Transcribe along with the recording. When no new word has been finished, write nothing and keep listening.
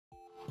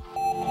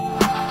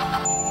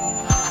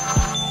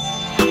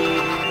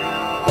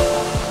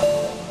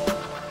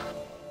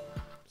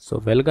So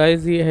well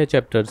guys, ये है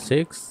chapter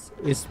 6।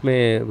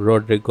 इसमें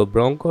रोड्रिगो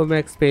ब्रोंको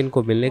मैक्स पेन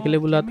को मिलने के लिए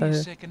बुलाता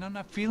है।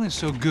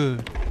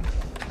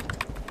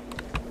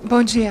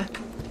 Bom dia.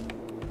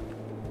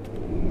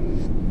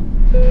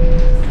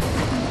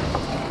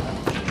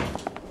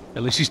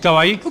 Alice estava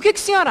aí? O que o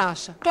senhor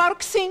acha? Claro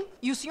que sim.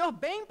 E o senhor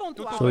bem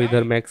pontual. तो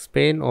इधर मैक्स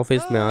पेन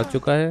ऑफिस में आ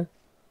चुका है।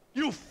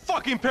 You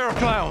fucking pair of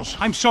clowns!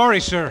 I'm sorry,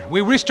 sir.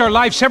 We risked our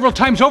lives several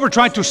times over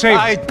trying to save.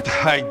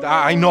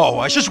 I know.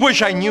 I just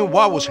wish I knew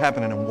what was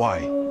happening and why.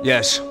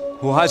 Yes.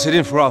 Who has it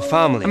in for our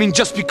family? I mean,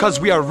 just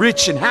because we are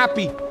rich and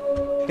happy,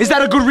 is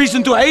that a good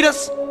reason to hate us?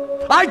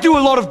 I do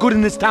a lot of good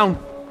in this town.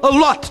 A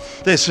lot!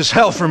 This is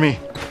hell for me.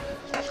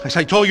 As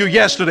I told you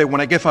yesterday, when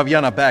I get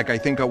Fabiana back, I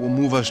think I will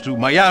move us to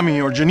Miami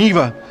or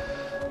Geneva.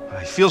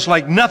 It feels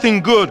like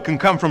nothing good can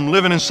come from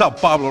living in Sao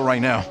Paulo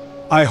right now.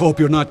 I hope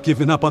you're not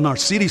giving up on our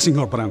city,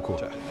 Senor Branco.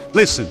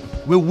 Listen,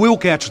 we will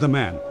catch the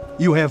man.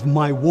 You have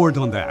my word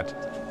on that.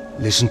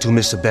 Listen to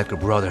Mr. Becker,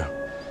 brother.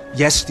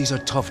 Yes, these are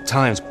tough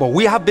times, but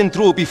we have been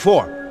through it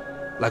before.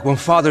 Like when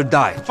Father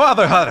died.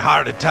 Father had a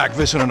heart attack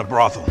visiting a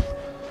brothel.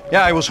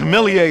 Yeah, it was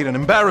humiliating,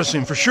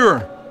 embarrassing, for sure.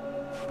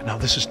 But now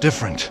this is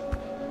different.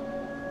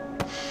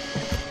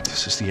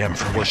 This is the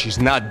Emperor. Well, she's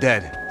not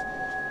dead.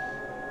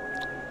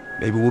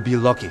 Maybe we'll be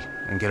lucky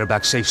and get her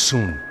back safe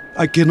soon.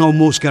 I can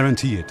almost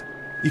guarantee it,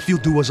 if you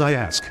do as I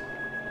ask.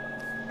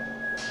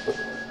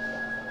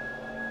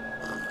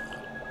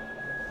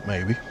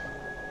 Maybe.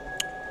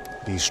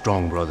 Be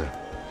strong, brother.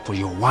 For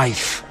your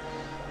wife.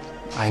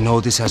 I know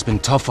this has been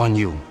tough on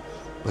you,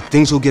 but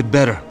things will get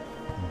better.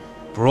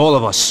 For all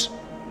of us.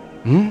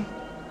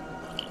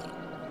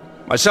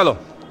 Marcelo,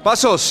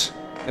 pasos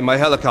in my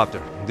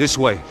helicopter. This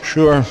way.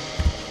 Sure.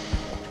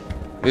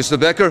 Mr.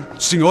 Becker?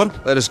 Senhor?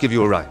 Let us give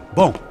you a ride.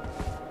 Bom.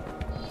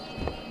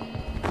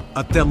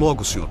 Até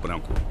logo, Senhor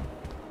Branco.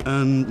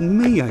 And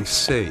may I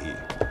say,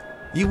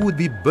 you would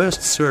be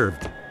best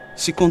served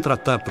se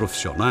contratar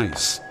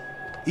profissionais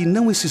e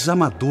não esses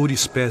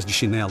amadores pés de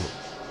chinelo.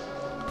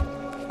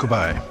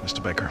 Goodbye,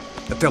 Mr. Baker.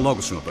 Até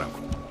logo, Senhor Branco.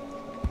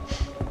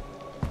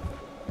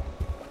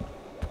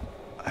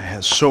 I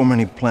had so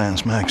many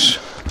plans, Max.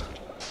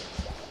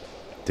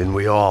 Didn't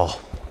we all?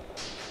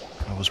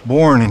 I was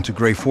born into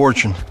great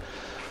fortune.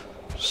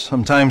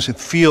 Sometimes it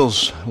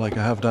feels like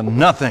I have done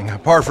nothing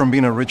apart from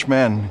being a rich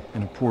man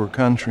in a poor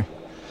country.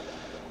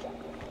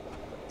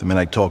 The men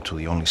I talk to,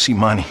 they only see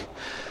money.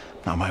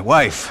 Not my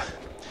wife.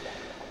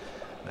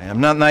 I am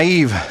not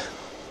naive.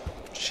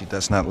 She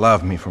does not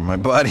love me for my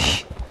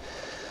body.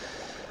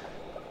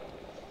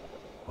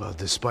 Well,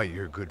 despite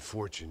your good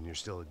fortune, you're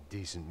still a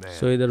decent man.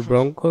 So इधर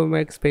Bronco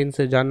max pen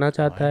से जानना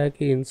चाहता है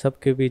कि इन सब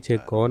के पीछे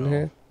कौन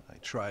है। I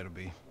try to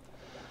be.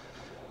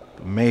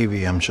 But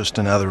maybe I'm just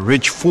another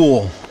rich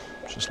fool,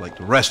 just like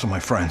the rest of my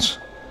friends.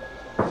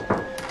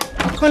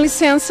 Com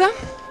licença.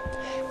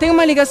 Tem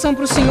uma ligação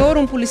para o senhor,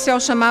 um policial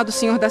chamado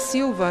Senhor da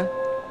Silva.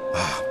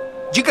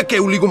 Diga que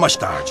eu ligo mais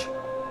tarde.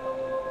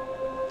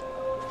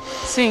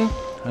 Sim.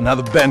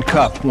 Another bent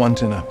cop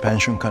wanting a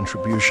pension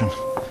contribution.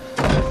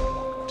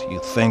 Do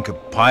you think a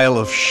pile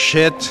of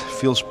shit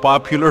feels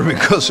popular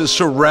because it's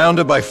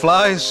surrounded by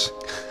flies?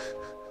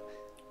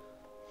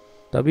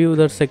 तभी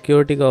उधर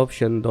security का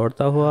option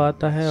दौड़ता हुआ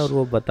आता है और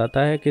वो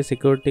बताता है कि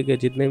सिक्योरिटी के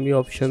जितने भी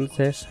ऑप्शंस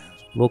हैं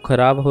वो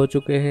खराब हो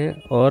चुके हैं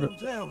और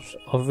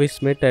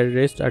ऑफिस में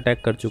टेररिस्ट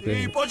अटैक कर चुके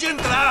हैं।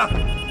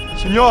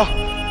 Senhor,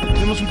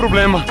 temos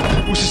problema.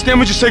 O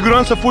sistema de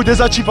segurança foi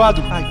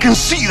desativado. I can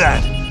see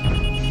that.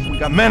 We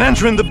got men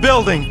entering the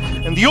building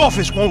and the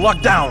office won't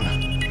lock down.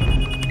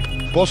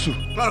 Posso?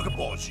 Claro que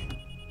pode.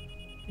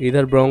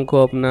 इधर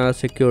Bronco अपना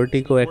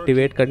security को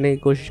activate करने की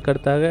कोशिश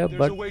करता है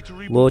but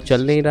वो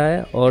चल नहीं रहा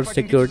है और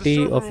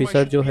सिक्योरिटी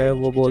ऑफिसर जो है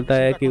वो बोलता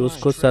है कि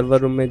उसको सर्वर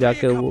रूम में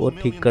जाके वो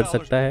ठीक कर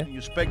सकता है।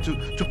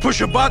 To push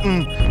a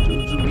button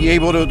to be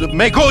able to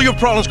make all your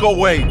problems go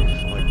away.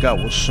 Like that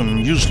was some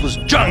useless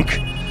junk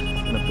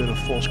and a bit of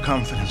false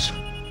confidence.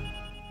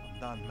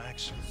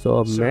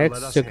 So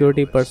max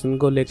security person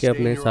को लेके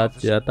अपने साथ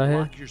जाता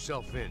है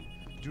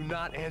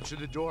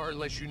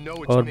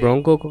और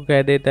ब्रोंको को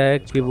कह देता है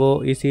कि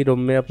वो इसी रूम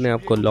में अपने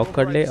आप को लॉक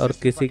कर ले और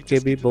किसी के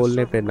भी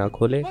बोलने पे ना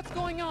खोले।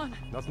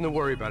 Nothing to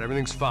worry about.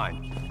 Everything's fine.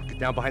 Get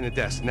down behind the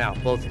desk now,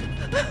 both of you.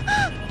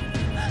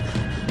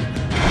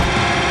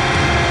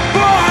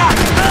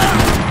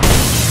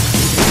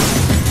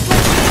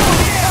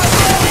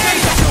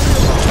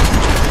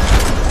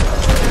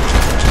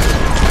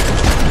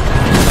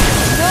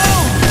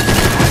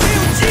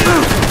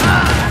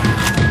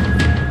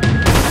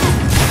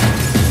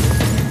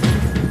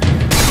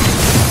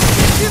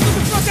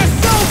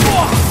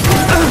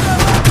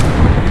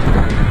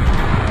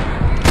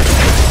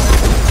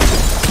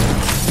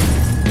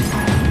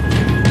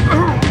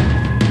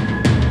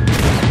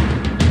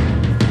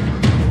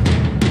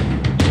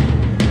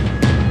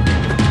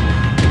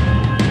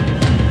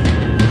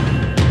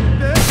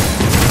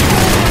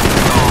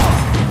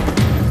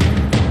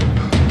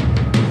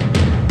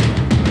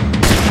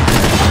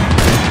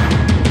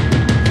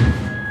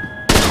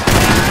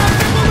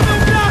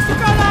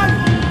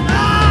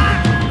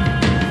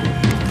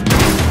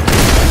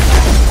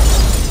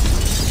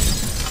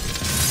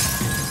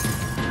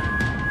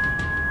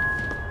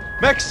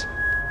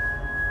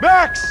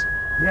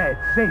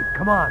 safe.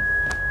 Come on.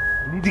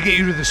 We need to get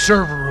you to the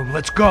server room.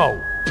 Let's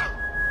go.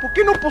 Por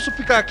que não posso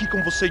ficar aqui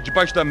com você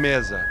debaixo da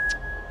mesa?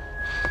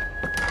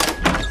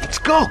 Let's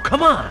go.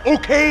 Come on.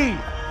 Okay,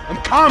 I'm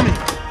coming.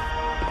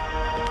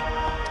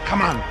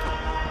 Come on.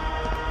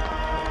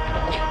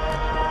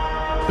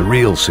 The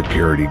real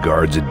security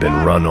guards had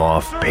been run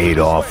off, paid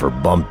off, or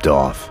bumped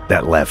off.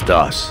 That left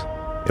us.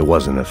 It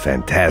wasn't a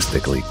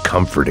fantastically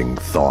comforting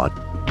thought.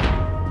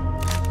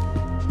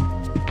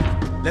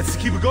 Let's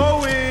keep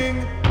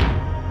going.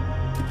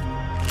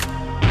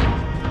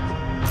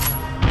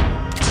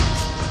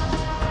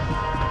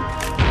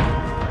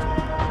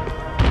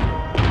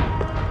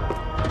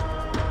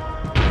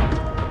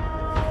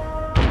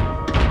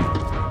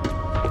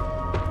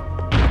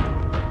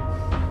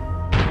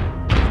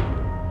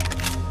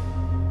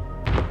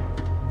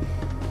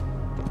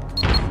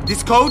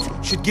 This code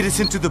should get us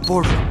into the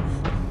boardroom.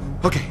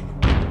 Okay.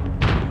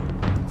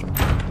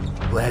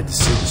 Glad to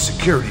see the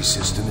security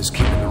system is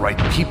keeping the right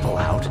people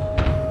out.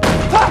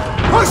 Ah!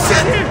 Oh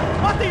shit!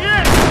 What the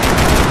heck?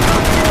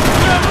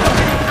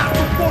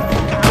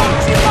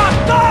 Te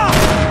matar!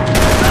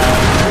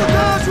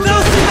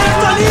 Não se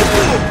meta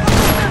nisso!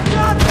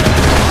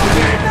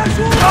 Me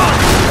ajuda!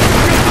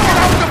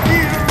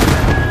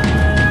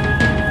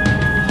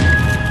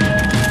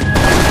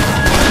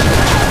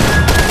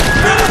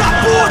 Filho da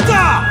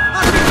puta!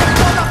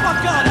 Foda pra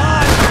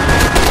caralho!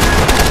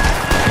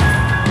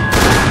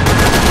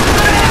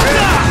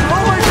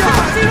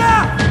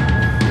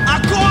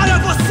 Agora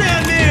você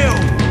é meu!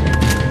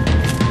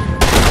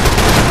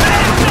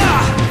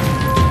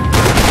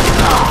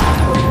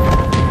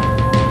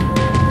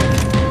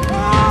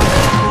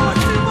 Vou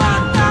te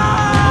matar!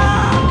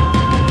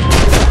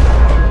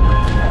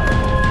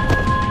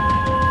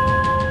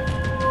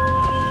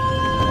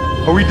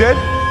 Are we dead?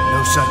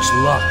 No such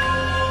luck.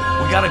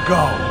 We gotta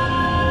go.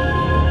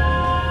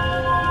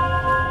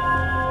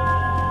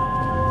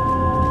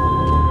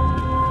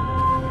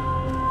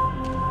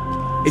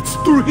 It's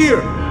through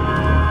here!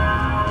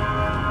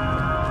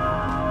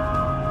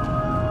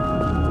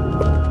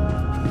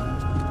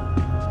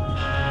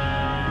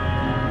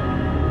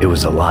 It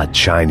was a lot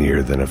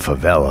shinier than a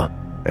favela,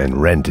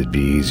 and rent'd be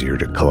easier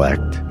to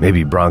collect.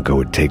 Maybe Bronco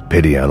would take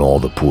pity on all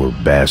the poor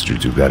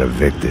bastards who got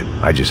evicted.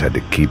 I just had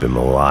to keep him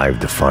alive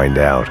to find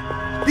out.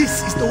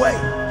 This is the way!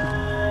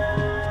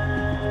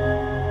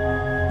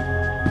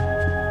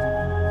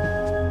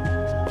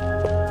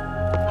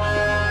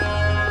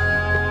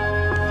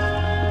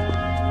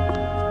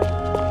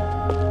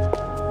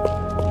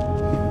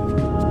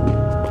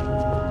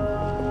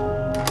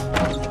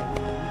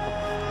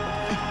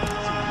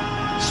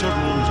 The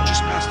server room is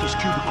just past those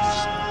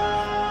cubicles.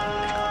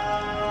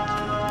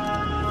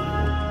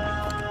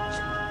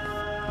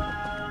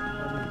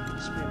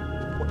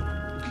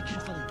 O que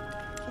eu falei?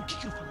 O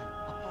que eu falei?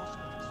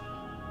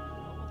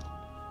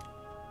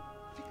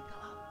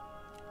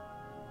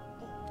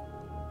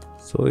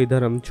 सो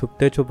इधर हम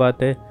छुपते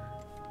छुपाते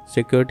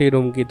security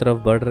room की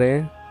तरफ बढ़ रहे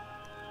हैं।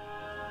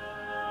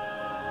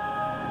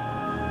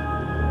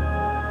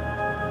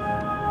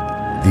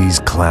 These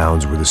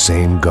clowns were the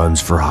same guns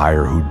for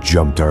hire who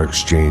jumped our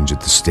exchange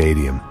at the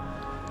stadium.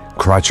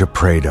 Crotcha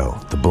Prado,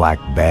 the Black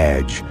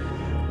Badge,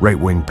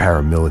 right-wing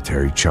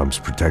paramilitary chumps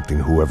protecting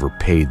whoever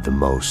paid the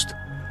most.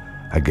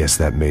 I guess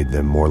that made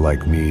them more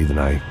like me than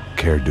I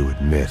cared to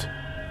admit.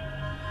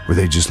 Were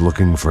they just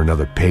looking for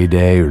another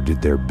payday, or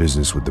did their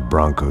business with the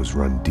Broncos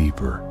run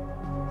deeper?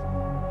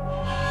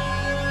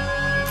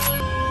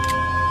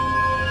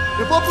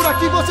 Eu vou por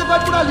aqui, você vai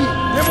por ali.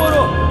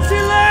 Demorou.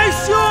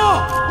 Silêncio!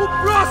 O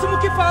próximo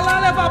que falar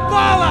leva a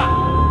bala!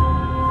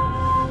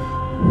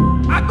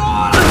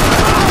 Agora!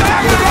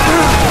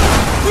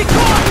 E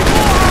corre,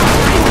 porra!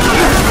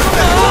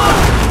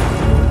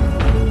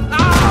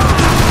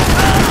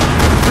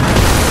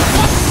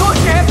 Tô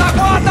de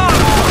retaguarda!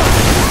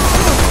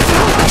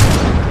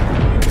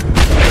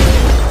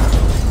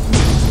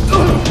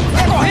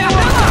 Vai correr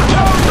até lá!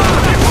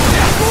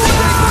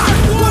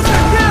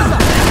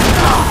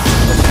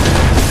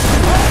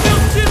 Com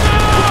certeza!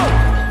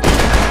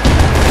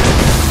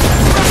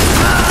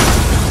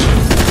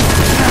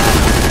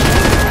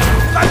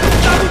 Vai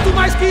custar muito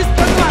mais que isso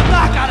pra me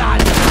matar,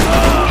 caralho!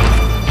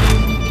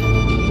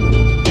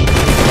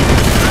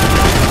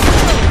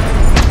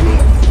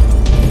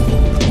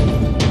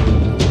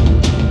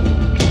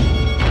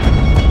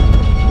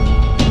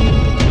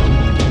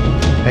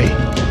 Hey,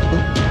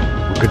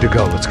 we're good to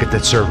go. Let's get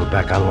that server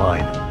back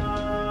online.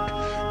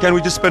 Can't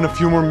we just spend a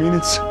few more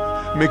minutes?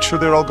 Make sure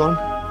they're all gone?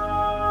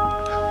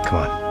 Come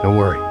on, don't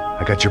worry.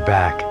 I got your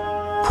back.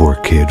 Poor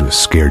kid was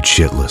scared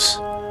shitless,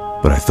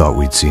 but I thought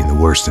we'd seen the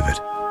worst of it.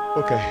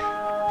 Okay.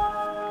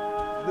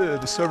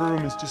 The server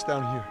room is just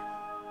down here.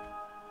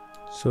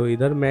 सो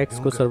इधर max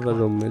को server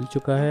room मिल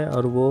चुका है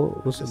और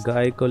वो उस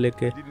गाय को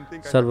लेके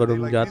server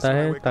room जाता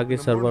है ताकि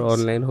सर्वर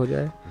ऑनलाइन हो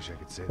जाए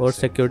और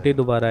सिक्योरिटी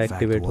दोबारा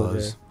एक्टिवेट हो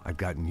जाए। I'd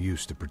gotten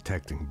used to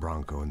protecting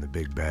Bronco in the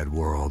big bad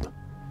world.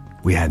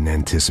 We hadn't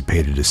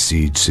anticipated a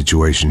siege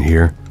situation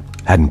here,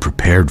 hadn't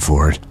prepared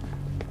for it.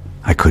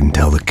 I couldn't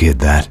tell the kid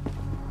that.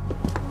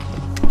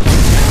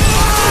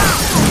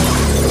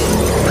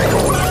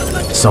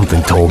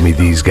 Something told me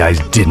these guys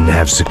didn't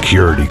have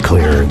security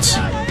clearance.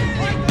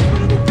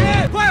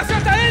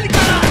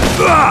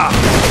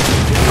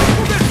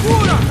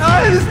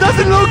 This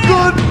doesn't look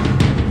good!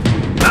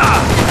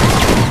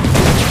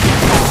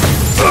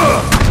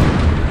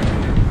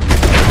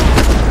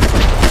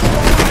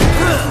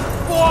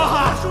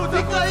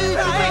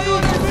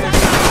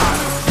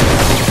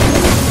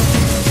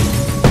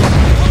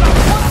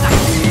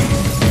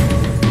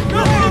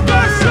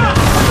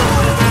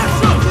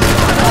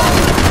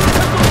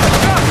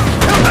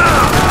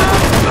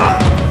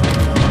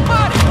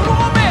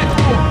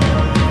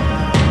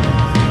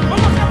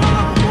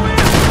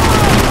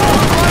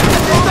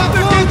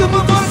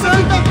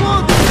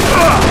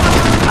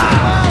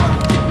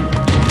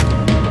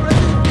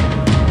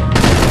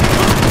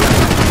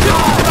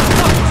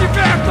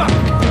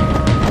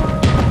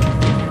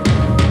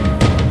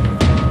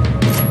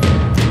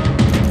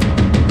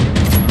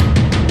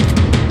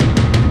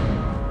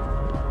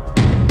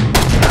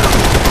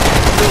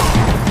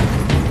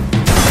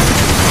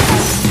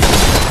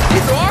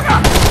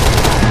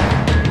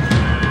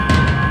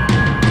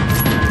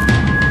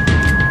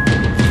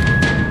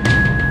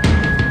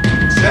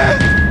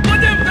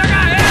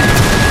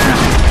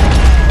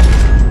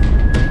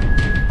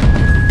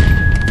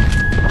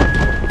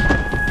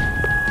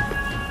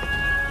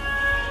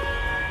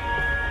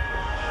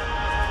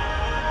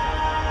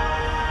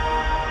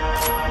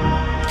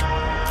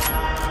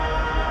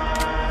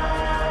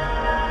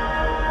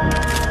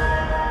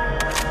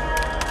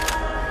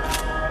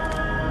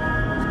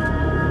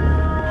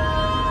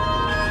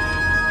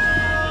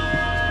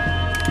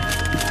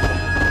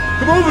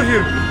 Come over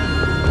here!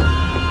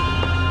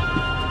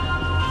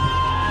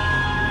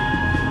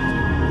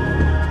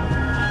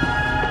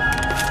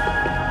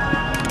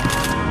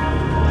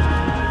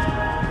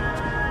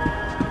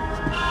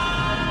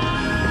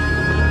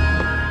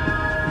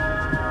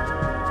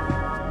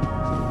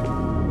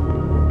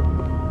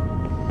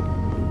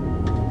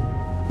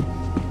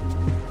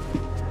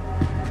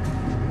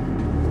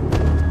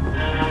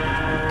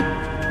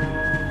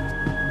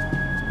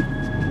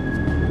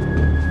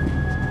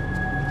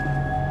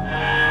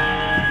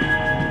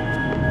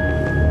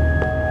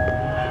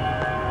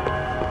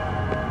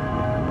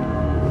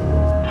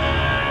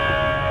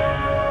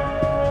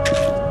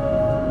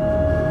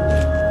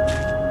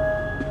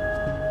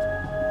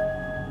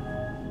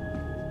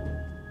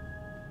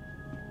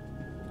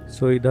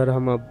 सो इधर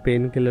हम अब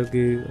pain killer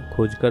की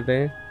खोज कर रहे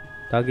हैं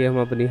ताकि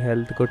हम अपनी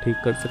हेल्थ को ठीक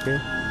कर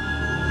सकें।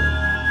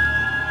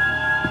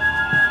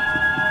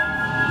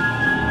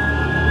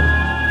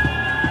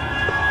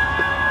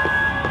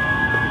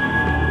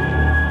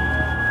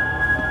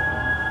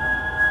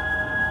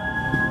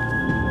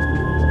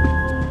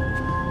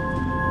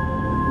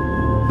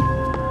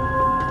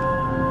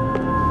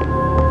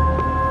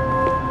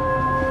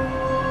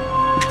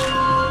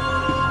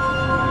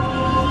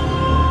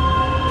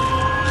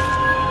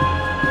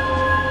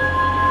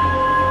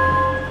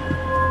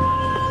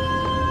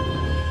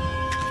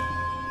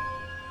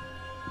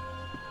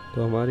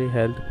 तो हमारी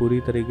हेल्थ पूरी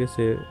तरीके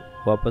से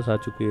वापस आ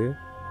चुकी है।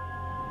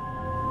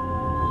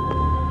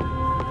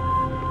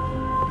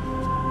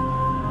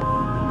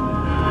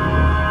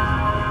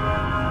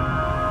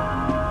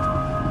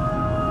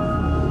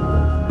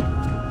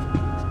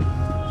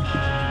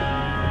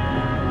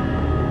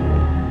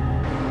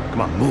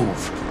 Come on,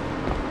 move.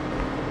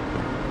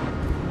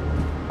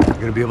 You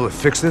gonna be able to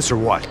fix this or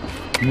what?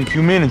 In a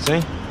few minutes,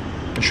 eh?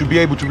 I should be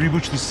able to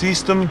reboot the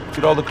system,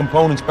 get all the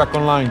components back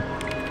online.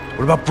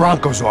 What about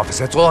Bronco's office?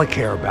 That's all I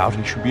care about.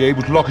 You should be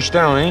able to lock us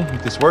down, eh?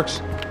 If this works.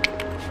 All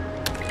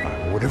right,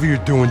 well, whatever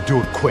you're doing, do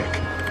it quick.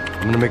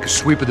 I'm gonna make a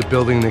sweep of the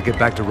building and then get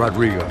back to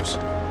Rodrigo's.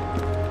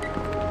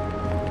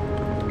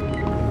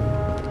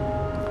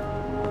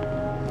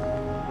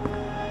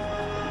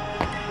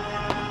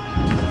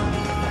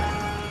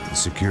 The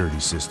security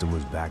system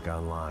was back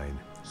online.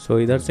 So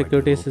इधर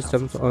security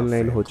systems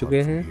online हो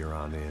चुके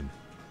हैं।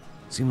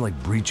 Seemed like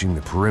breaching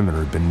the perimeter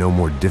had been no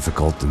more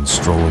difficult than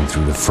strolling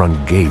through the front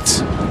gates.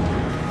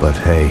 But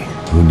hey,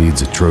 who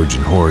needs a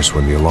Trojan horse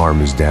when the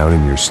alarm is down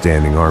and your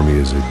standing army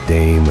is a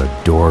dame, a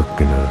dork,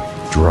 and a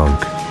drunk?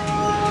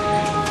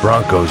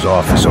 Bronco's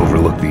office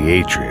overlooked the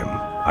atrium.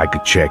 I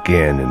could check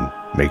in and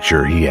make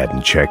sure he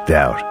hadn't checked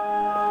out.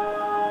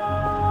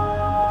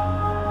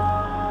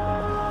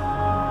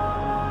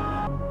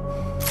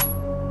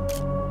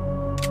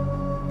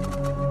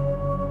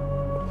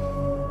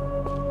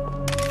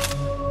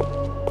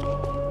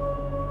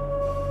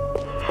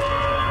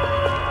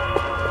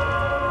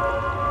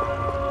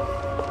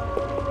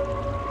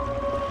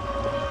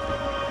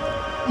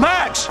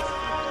 Max!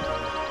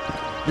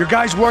 Your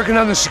guy's working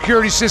on the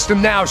security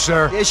system now,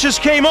 sir. It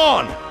just came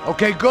on!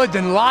 Okay, good,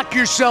 then lock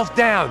yourself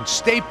down.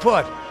 Stay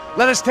put.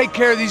 Let us take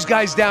care of these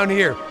guys down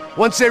here.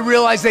 Once they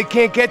realize they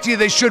can't get to you,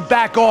 they should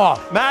back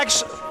off.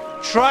 Max,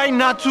 try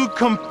not to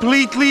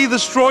completely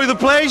destroy the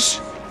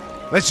place.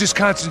 Let's just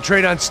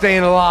concentrate on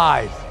staying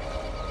alive.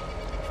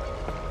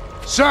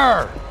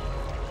 Sir!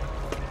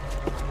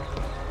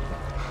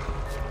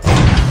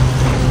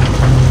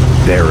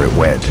 there it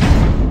went.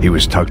 He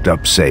was tucked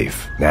up safe.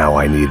 Now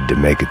I needed to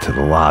make it to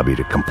the lobby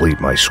to complete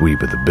my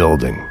sweep of the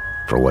building,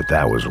 for what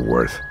that was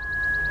worth.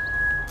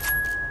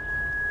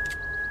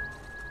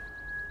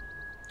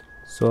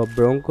 सो अब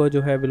Bronco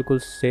जो है बिल्कुल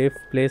safe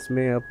place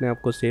में अपने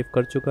आप को save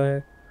कर चुका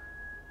है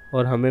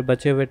और हमें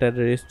बचे हुए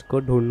टेररिस्ट को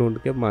ढूंढ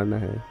के मारना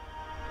है।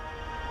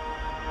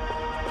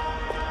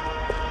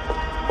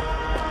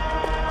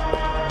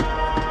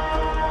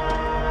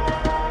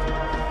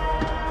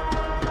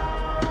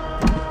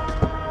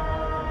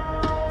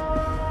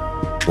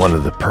 One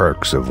of the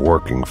perks of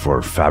working for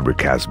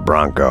Fabricas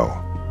Branco.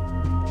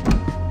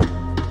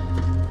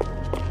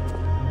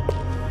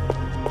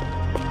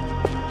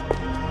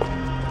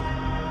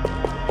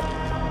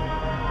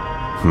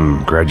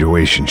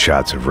 Graduation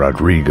shots of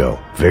Rodrigo,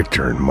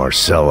 Victor, and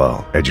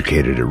Marcelo,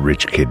 educated at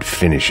rich kid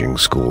finishing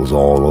schools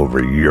all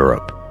over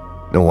Europe.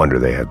 No wonder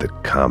they had the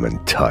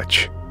common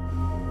touch.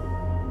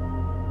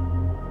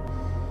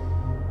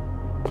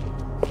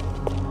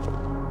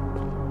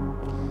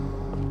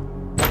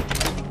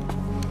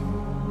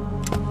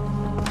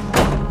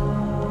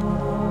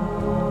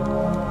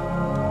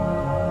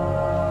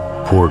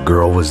 Poor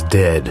girl was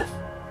dead.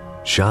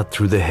 Shot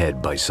through the head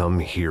by some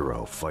hero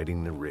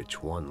fighting the rich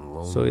one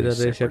lonely So इधर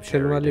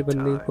reception वाली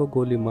बंदी को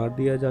गोली मार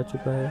दिया जा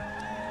चुका है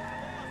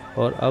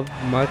और अब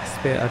मार्क्स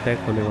पे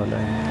अटैक होने वाला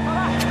है।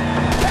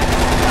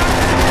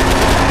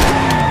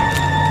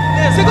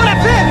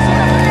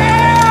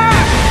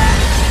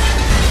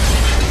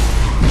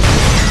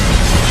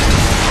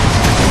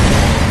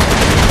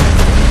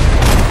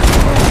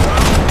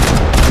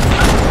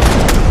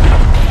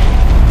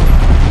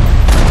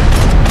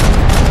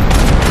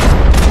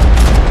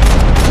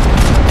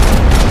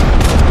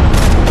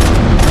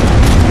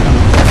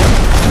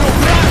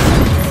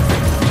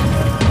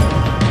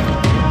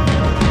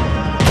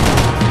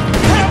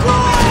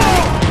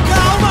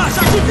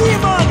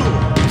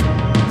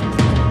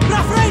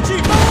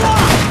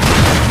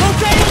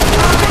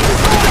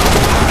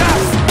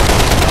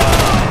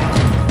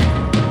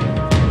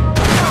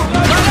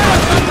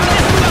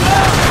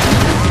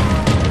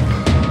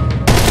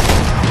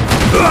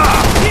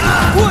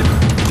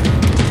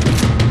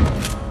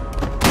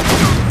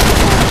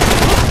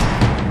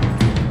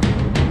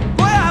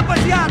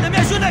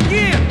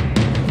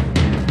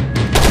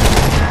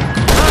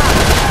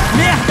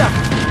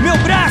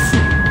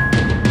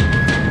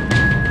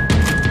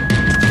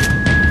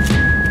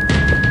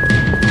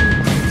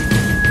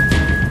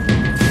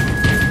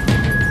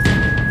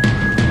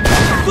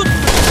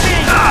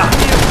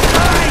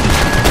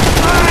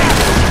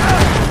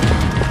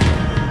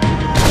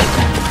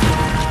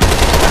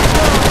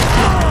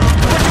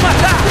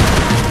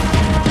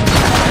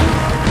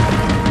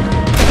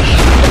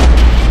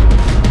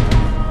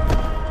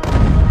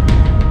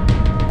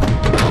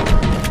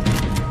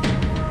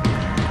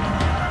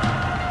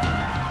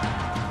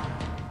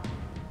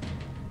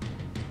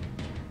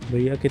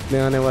 भैया कितने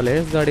आने वाले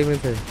हैं इस गाड़ी में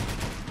से?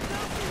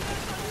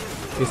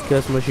 इसके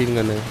पास मशीन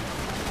गन है।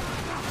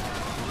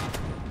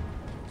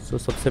 सो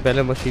सबसे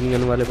पहले मशीन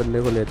गन वाले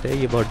बंदे को लेते हैं,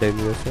 ये बहुत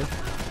डेंजरस है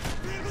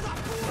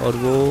और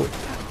वो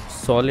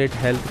सॉलिड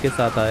हेल्थ के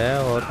साथ आया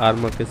है और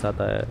आर्मर के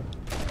साथ आया है।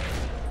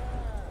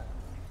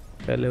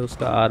 पहले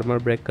उसका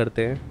आर्मर ब्रेक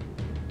करते हैं।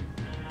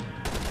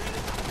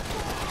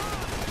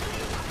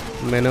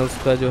 मैंने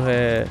उसका जो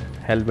है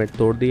हेलमेट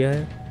तोड़ दिया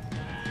है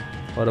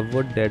और अब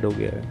वो डेड हो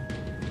गया है।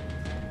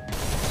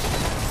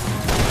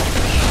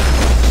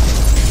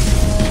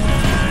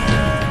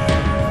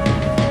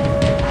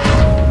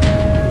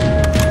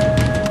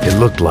 It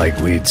looked like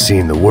we'd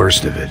seen the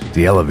worst of it.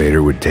 The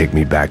elevator would take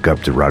me back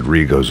up to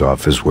Rodrigo's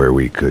office where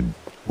we could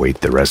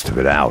wait the rest of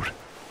it out.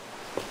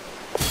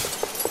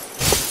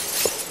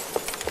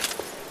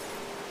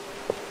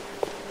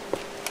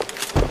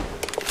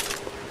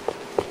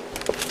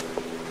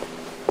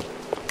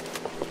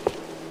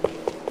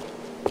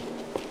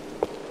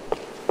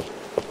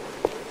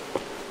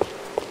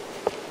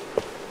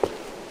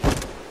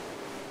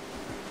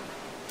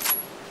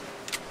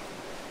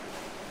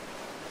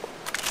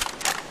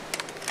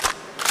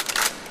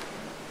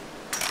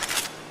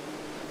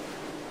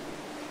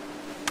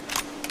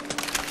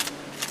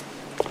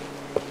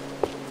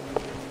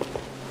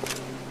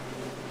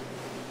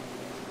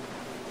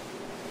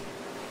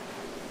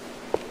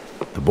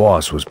 The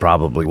boss was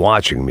probably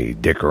watching me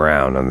dick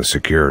around on the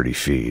security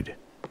feed.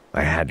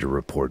 I had to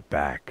report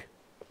back.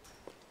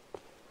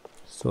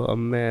 So अब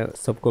मैं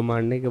सबको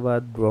मारने के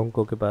बाद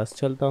Bronco के पास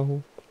चलता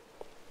हूँ।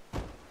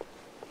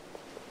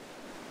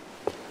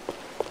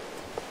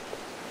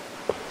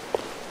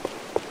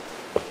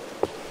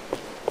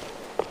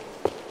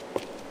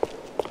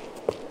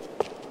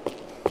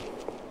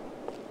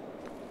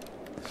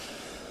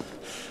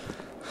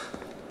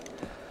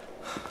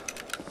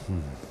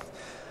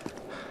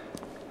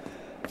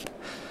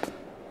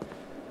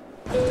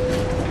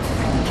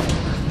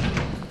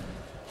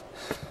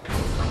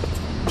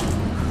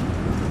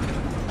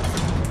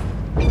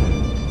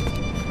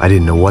 I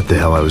didn't know what the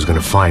hell I was going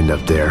to find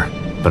up there,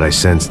 but I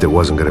sensed it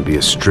wasn't going to be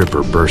a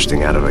stripper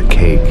bursting out of a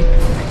cake.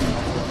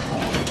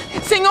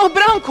 Senhor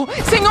Branco!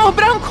 Senhor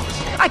Branco!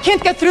 I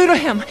can't get through to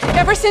him.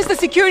 Ever since the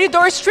security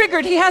door is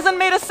triggered, he hasn't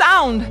made a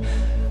sound.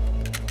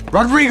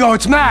 Rodrigo,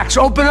 it's Max.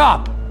 Open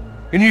up.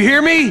 Can you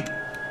hear me?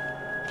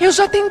 Eu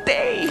já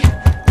tentei.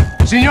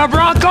 Senor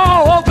Branco,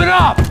 open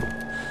up!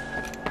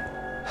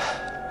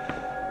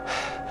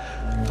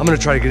 I'm gonna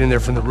try to get in there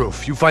from the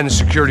roof. You find the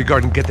security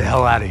guard and get the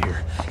hell out of here.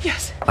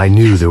 Yes. I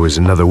knew there was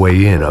another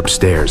way in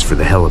upstairs for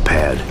the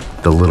helipad,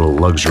 the little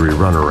luxury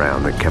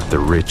runaround that kept the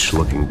rich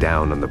looking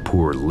down on the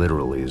poor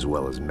literally as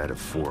well as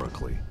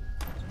metaphorically.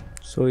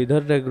 So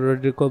इधर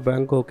Rodrigo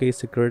Bronco की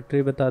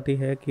secretary बताती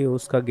है कि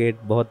उसका gate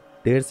बहुत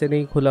देर से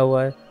नहीं खुला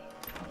हुआ है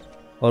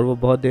और वो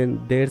बहुत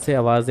देर से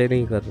आवाज़ें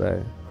नहीं कर रहा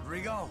है।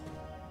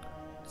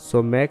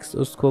 सो मैक्स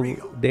उसको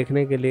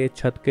देखने के लिए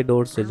छत के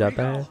डोर से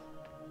जाता है।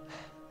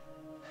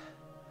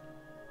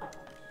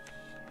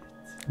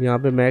 यहाँ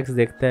पे मैक्स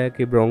देखता है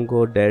कि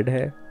ब्रोंको डेड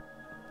है।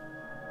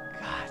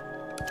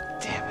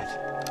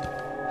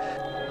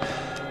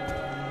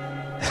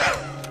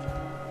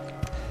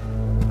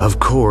 Of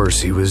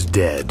course he was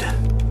dead.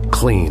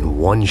 Clean,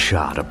 one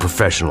shot, a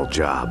professional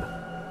job.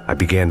 I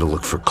began to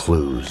look for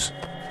clues.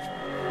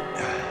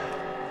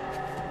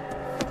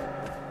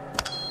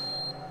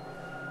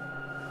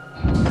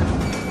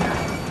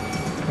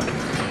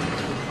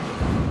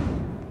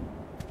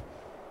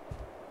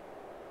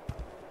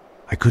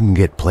 I couldn't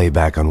get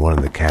playback on one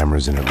of the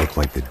cameras and it looked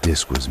like the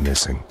disc was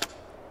missing.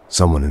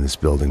 Someone in this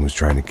building was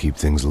trying to keep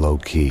things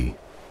low-key.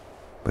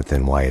 But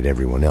then why had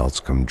everyone else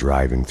come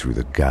driving through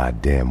the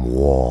goddamn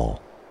wall?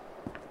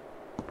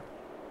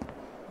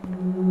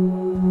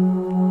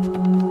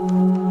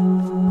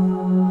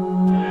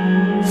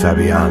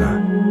 Fabiana.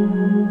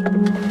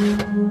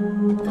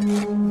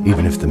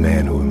 Even if the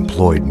man who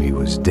employed me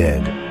was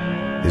dead,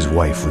 his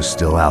wife was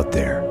still out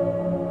there.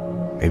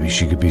 Maybe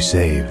she could be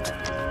saved.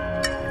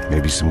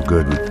 Maybe some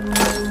good would...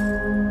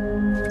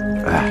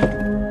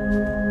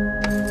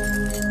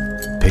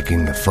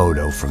 Picking the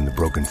photo from the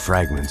broken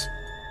fragments,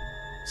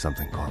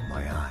 something caught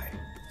my eye.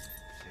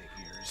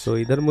 So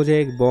इधर मुझे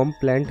एक bomb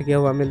plant किया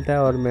हुआ मिलता है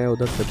और मैं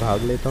उधर से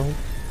भाग लेता हूँ।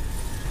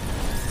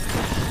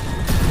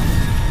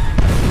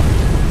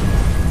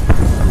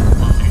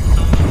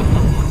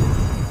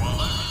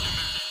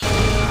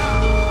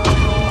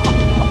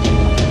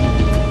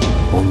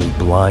 Only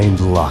blind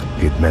luck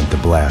it meant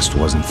the blast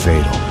wasn't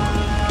fatal.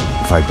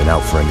 If I'd been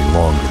out for any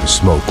longer, the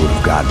smoke would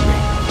have gotten me.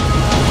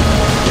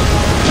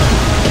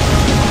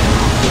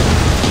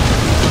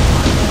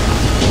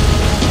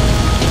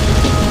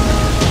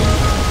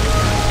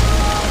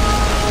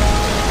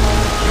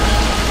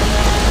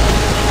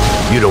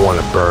 You don't want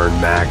to burn,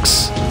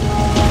 Max.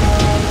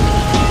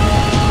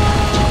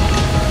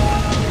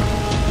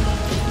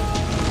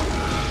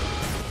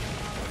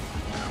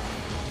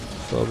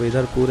 तो अब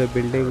इधर पूरे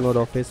बिल्डिंग और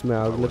ऑफिस में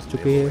आग लग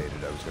चुकी है।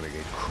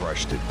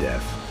 Crushed to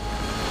death.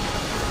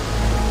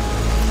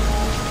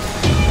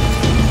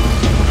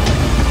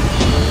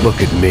 Look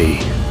at me.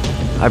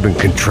 I've been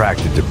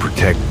contracted to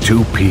protect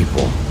two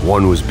people.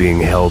 One was being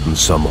held in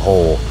some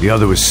hole. The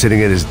other was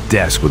sitting at his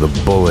desk with a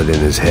bullet in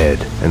his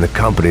head. And the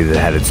company that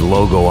had its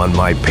logo on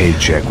my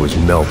paycheck was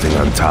melting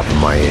on top of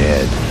my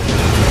head.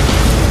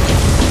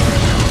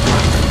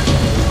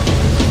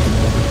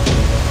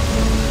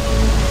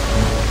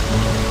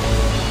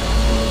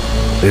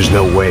 There's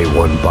no way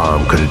one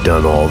bomb could have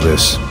done all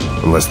this.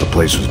 Unless the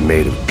place was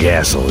made of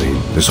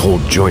gasoline. This whole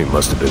joint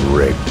must have been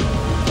rigged.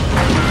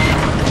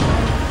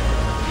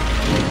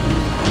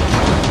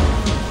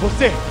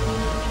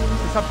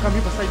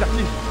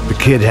 The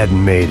kid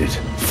hadn't made it.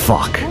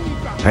 Fuck.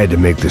 I had to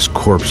make this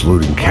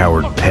corpse-looting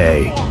coward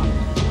pay.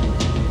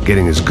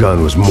 Getting his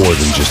gun was more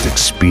than just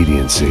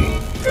expediency.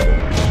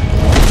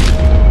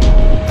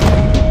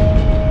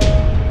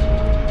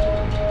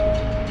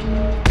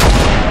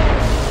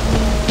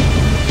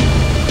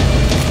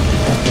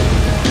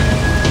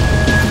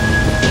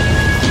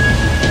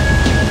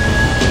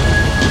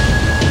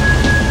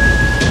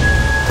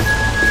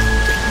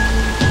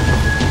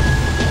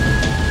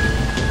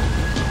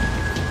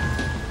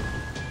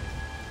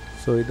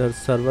 तो इधर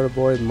server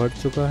boy मर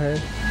चुका है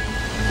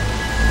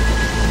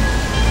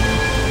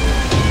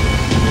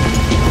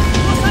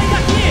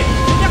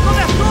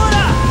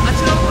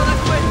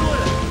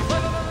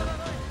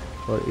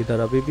और इधर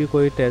अभी भी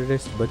कोई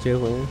टेररिस्ट बचे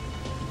हुए हैं।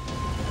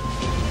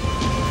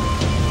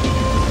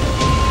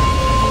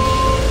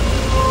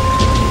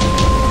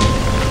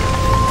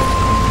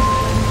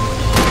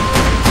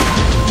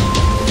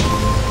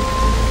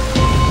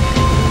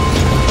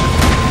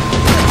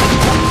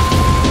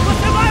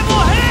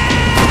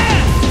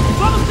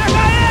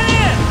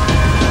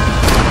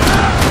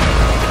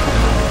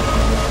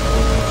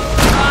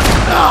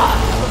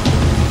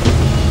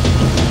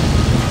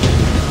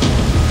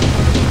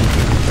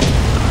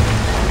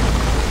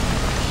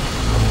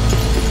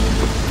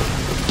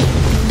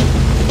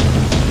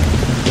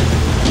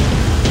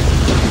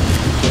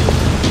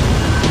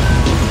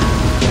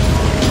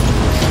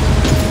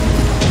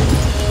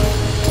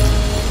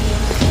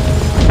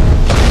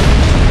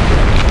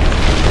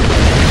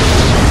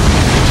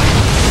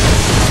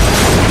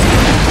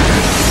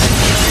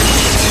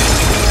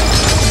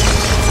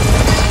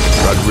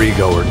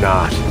 Rodrigo or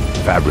not,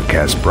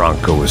 Fabregas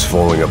Bronco was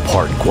falling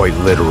apart quite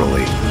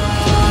literally.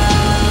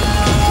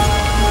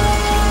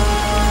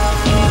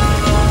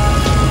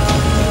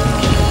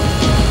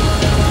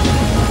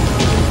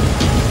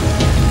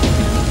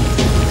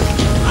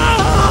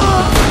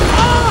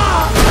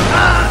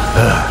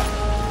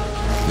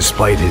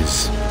 Despite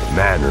his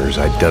manners,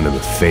 I'd done him a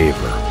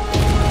favor.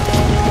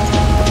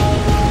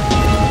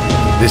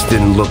 This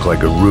didn't look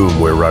like a room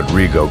where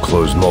Rodrigo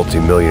closed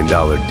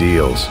multi-million-dollar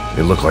deals.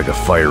 It looked like a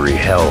fiery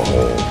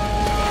hellhole.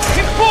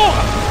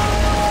 Empurra!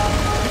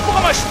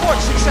 Empurra mais forte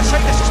se quiser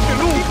sair dessa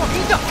espelunca!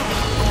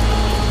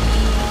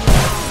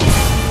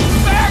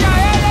 Pega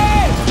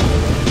ele!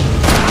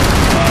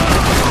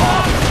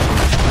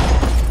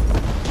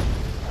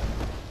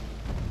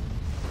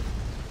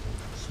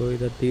 So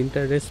इधर 3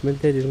 terrorist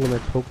मिलते हैं जिनको मैं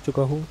ठोक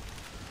चुका हूँ.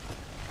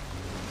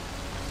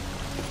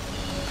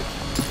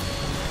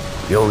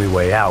 The only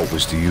way out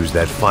was to use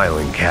that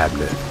filing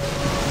cabinet.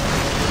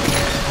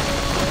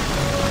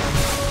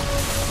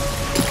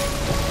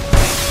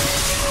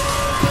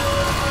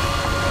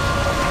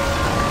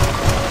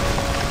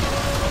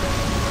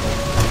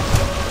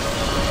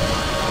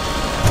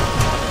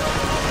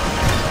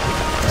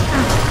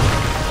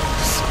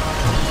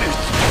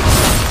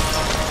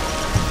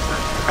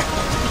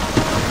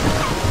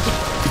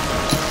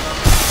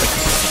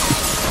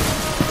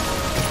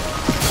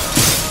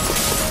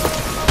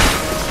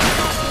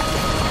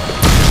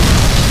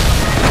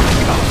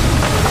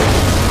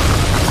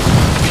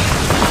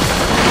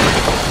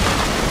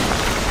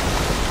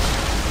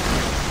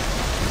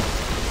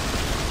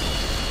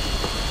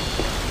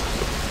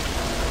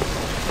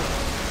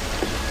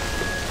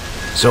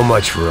 So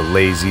much for a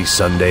lazy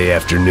Sunday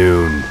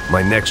afternoon.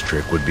 My next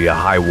trick would be a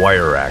high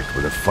wire act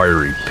with a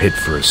fiery pit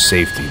for a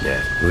safety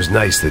net. It was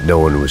nice that no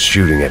one was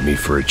shooting at me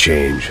for a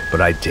change, but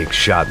I'd take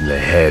shot in the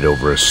head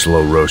over a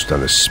slow roast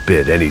on a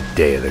spit any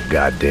day of the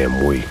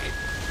goddamn week.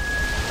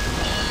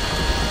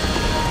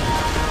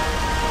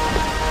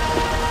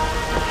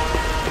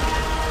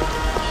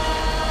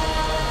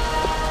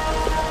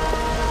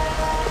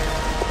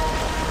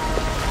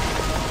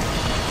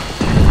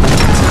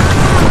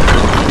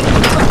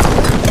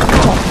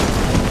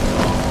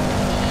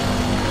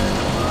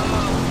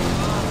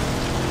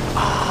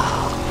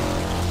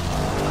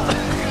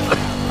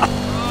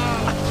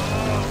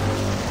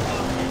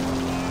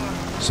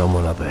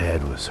 Someone up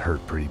ahead was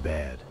hurt pretty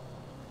bad.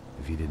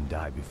 If he didn't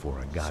die before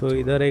I got to him,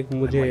 इधर एक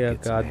मुझे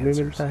एक आदमी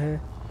मिलता है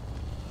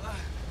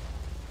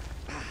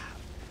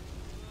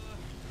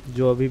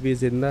जो अभी भी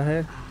जिंदा है.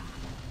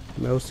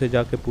 मैं उससे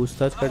जाके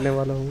पूछताछ करने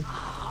वाला हूँ.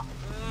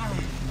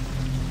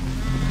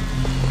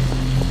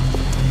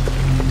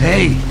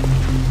 Hey!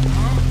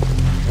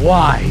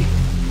 Why?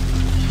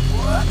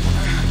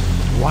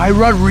 Why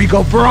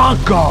Rodrigo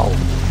Bronco?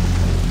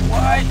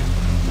 Why?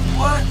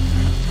 What?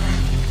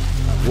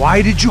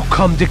 Why did you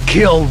come to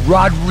kill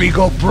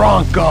Rodrigo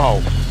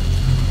Bronco?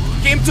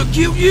 Came to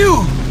kill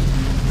you!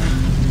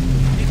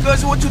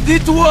 Because of what you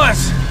did to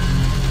us!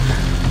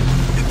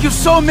 You killed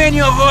so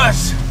many of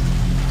us!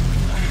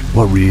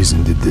 What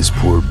reason did this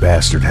poor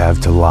bastard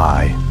have to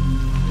lie?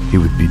 He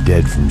would be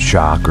dead from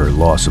shock or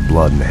loss of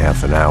blood in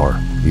half an hour,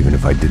 even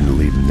if I didn't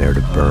leave him there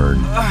to burn.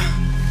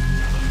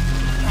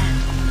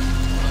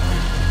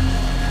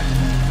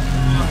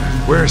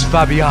 Where's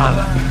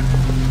Fabiana?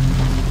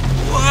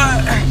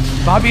 What?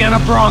 Fabiana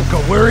Bronco,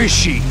 where is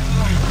she?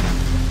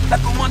 That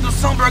Commander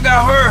Sombra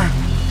got her!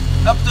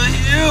 Up the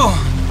hill!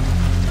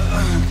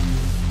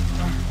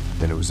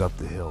 Then it was up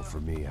the hill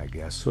for me, I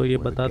guess. So ये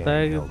बताता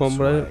है कि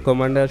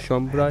Commander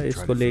Sombra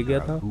इसको ले गया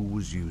था. Who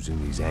was using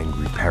these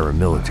angry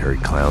paramilitary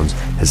clowns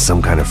as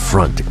some kind of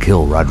front to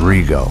kill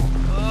Rodrigo?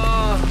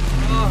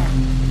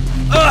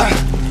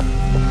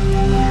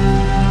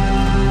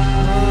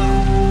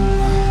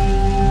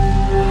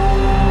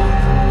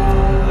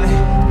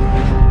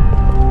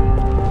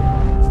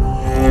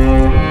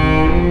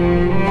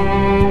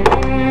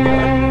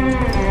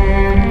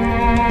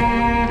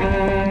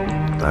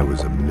 I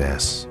was a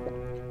mess.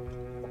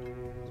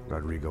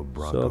 Rodrigo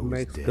Bronco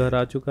was dead. घर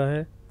आ चुका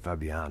है.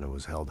 Fabiana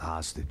was held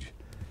hostage.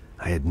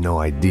 I had no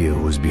idea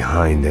who was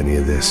behind any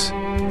of this.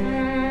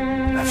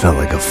 I felt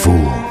like a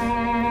fool.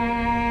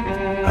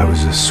 I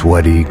was a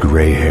sweaty,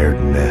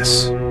 gray-haired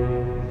mess.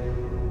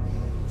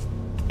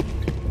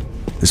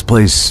 This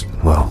place,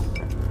 well,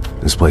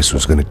 this place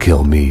was gonna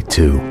kill me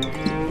too.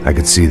 I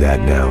could see that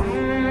now.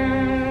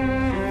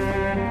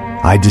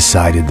 I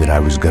decided that I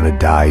was gonna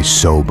die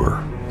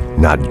sober,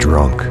 not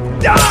drunk.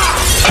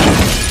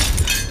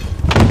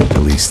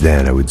 At least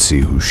then I would see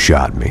who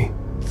shot me.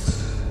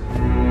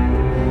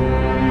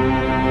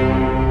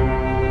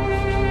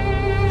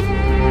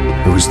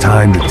 It was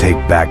time to take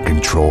back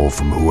control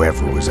from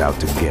whoever was out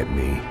to get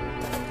me.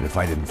 And if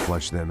I didn't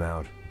flush them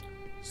out...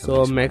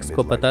 So max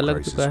को पता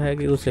लग चुका है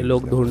कि उसे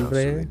लोग ढूंढ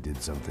रहे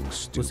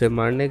हैं उसे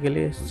मारने के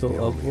लिए. So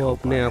अब वो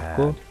अपने आप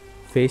को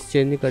फेस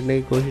चेंज करने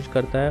की कोशिश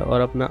करता है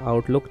और अपना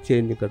आउटलुक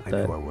चेंज करता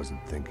है. I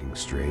wasn't thinking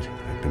straight.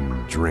 I've been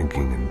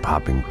drinking and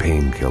popping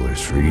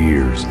painkillers for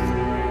years.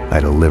 I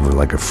had a liver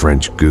like a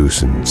French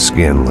goose and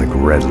skin like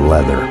red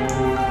leather.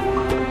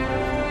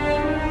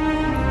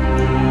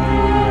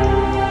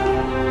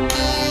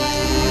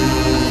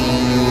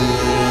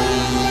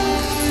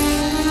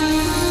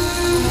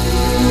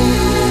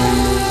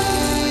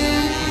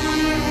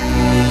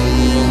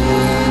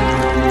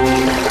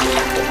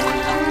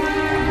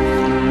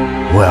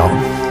 Well,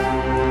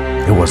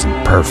 it wasn't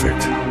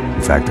perfect.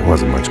 In fact, it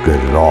wasn't much good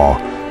at all,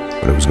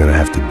 but it was gonna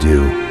have to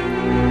do.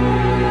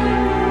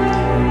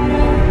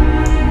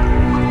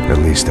 At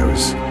least I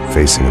was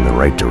facing in the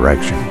right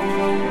direction.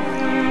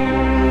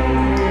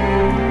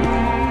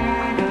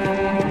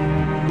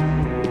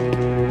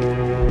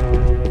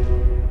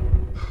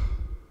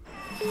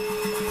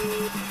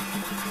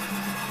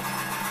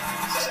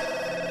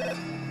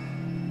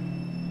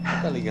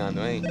 Tá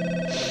ligando, hein?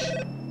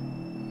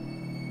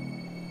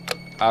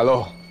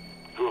 Alô?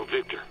 Hello,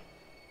 Victor.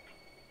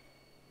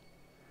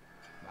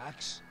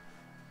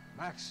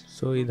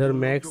 So इधर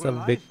max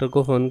अब Victor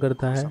को phone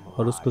करता है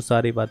और उसको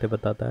सारी बातें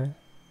बताता है.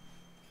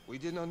 We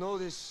did not know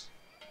this.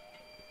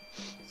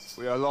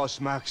 We are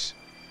lost, Max.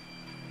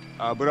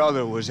 Our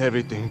brother was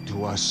everything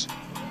to us.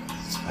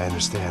 I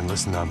understand.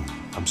 Listen,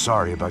 I'm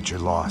sorry about your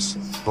loss.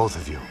 Both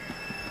of you.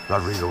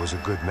 Rodrigo was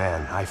a good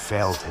man. I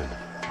failed him.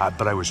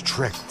 But I was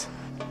tricked.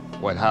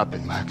 What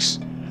happened, Max?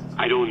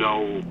 I don't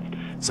know.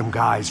 Some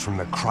guys from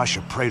the Crush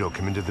of Prado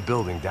came into the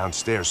building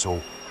downstairs,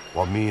 so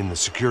while me and the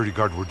security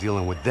guard were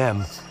dealing with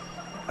them,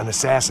 an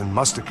assassin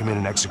must have come in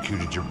and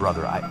executed your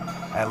brother.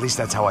 At least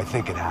that's how I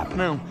think it happened.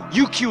 No,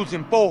 you killed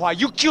him, Porra.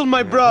 You killed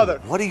my brother.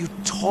 What are you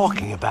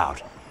talking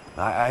about?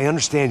 I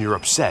understand you're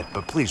upset,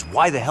 but please,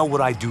 why the hell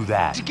would I do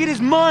that? To get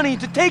his money,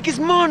 to take his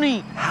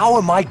money. How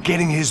am I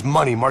getting his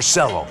money,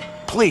 Marcelo?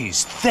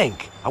 Please,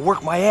 think. I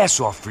worked my ass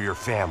off for your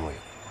family.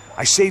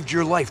 I saved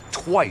your life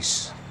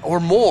twice,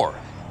 or more.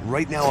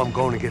 Right now I'm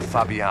going to get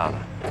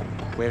Fabiana.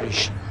 Where is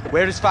she?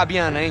 Where is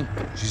Fabiana, eh?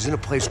 She's in a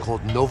place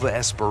called Nova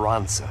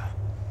Esperanza.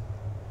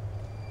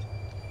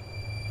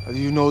 How do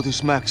you know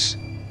this, Max?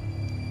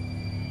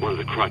 One of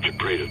the Crotch of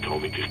Prado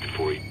told me just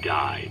before he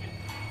died.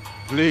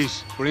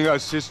 Please, bring our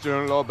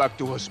sister-in-law back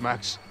to us,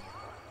 Max.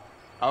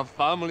 Our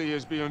family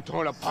is being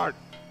torn apart.